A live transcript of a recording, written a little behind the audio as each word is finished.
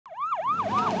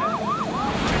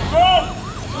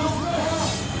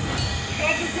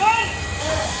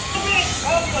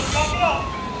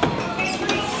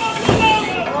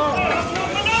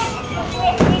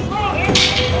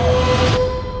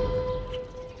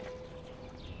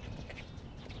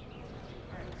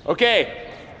Okay,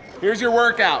 here's your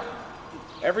workout.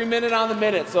 Every minute on the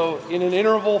minute, so in an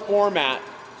interval format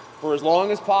for as long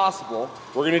as possible.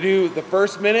 We're gonna do the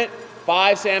first minute,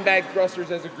 5 sandbag thrusters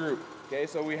as a group. Okay,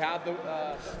 so we have the...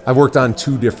 I've worked on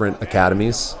 2 different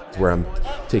academies where I'm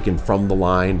taken from the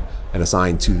line and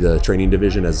assigned to the training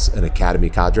division as an academy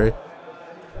cadre.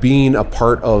 Being a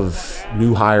part of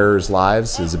new hires'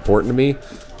 lives is important to me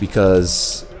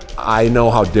because I know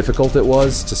how difficult it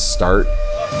was to start.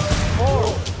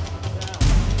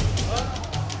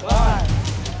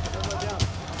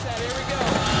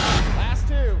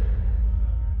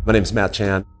 My name's Matt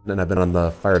Chan, and I've been on the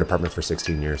fire department for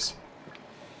 16 years.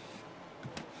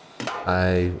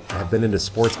 I have been into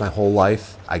sports my whole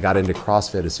life. I got into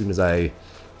CrossFit as soon as I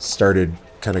started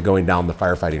kind of going down the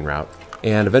firefighting route.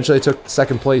 And eventually I took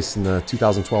 2nd place in the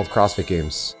 2012 CrossFit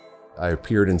Games. I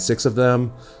appeared in 6 of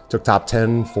them, took top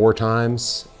 10 4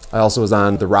 times. I also was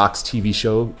on The Rock's TV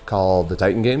show called The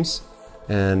Titan Games,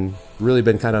 and really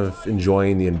been kind of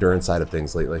enjoying the endurance side of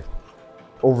things lately.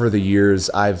 Over the years,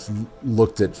 I've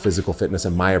looked at physical fitness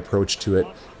and my approach to it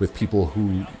with people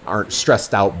who aren't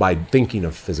stressed out by thinking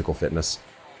of physical fitness.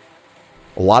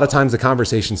 A lot of times the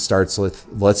conversation starts with,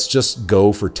 let's just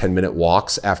go for 10-minute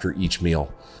walks after each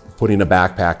meal. Putting a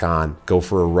backpack on, go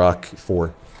for a ruck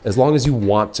for as long as you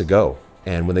want to go.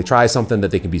 And when they try something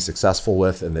that they can be successful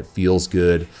with and that feels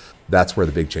good, that's where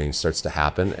the big change starts to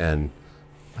happen. And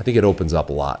I think it opens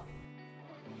up a lot.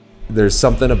 There's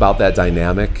something about that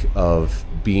dynamic of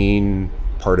being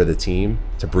part of the team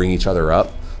to bring each other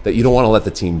up that you don't want to let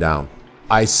the team down.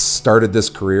 I started this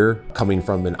career coming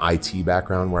from an IT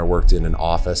background where I worked in an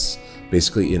office,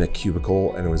 basically in a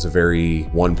cubicle, and it was a very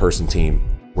one-person team.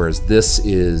 Whereas this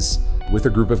is with a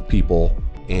group of people,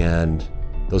 and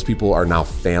those people are now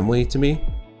family to me.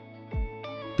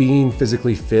 Being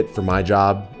physically fit for my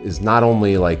job is not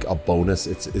only like a bonus,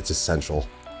 it's essential.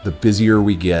 The busier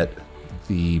we get,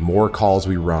 the more calls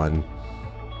we run,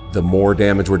 the more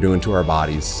damage we're doing to our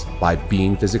bodies. By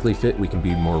being physically fit, we can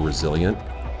be more resilient.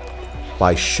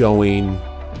 By showing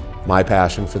my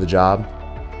passion for the job,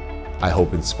 I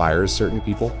hope inspires certain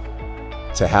people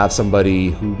to have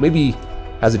somebody who maybe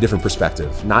has a different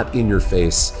perspective, not in your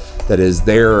face, that is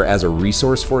there as a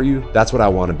resource for you. That's what I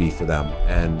want to be for them.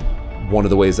 And one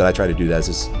of the ways that I try to do that is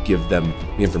just give them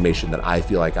the information that I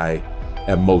feel like I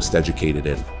am most educated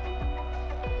in.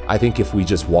 I think if we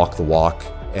just walk the walk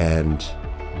and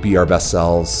be our best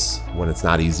selves when it's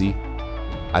not easy,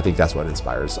 I think that's what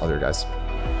inspires other guys.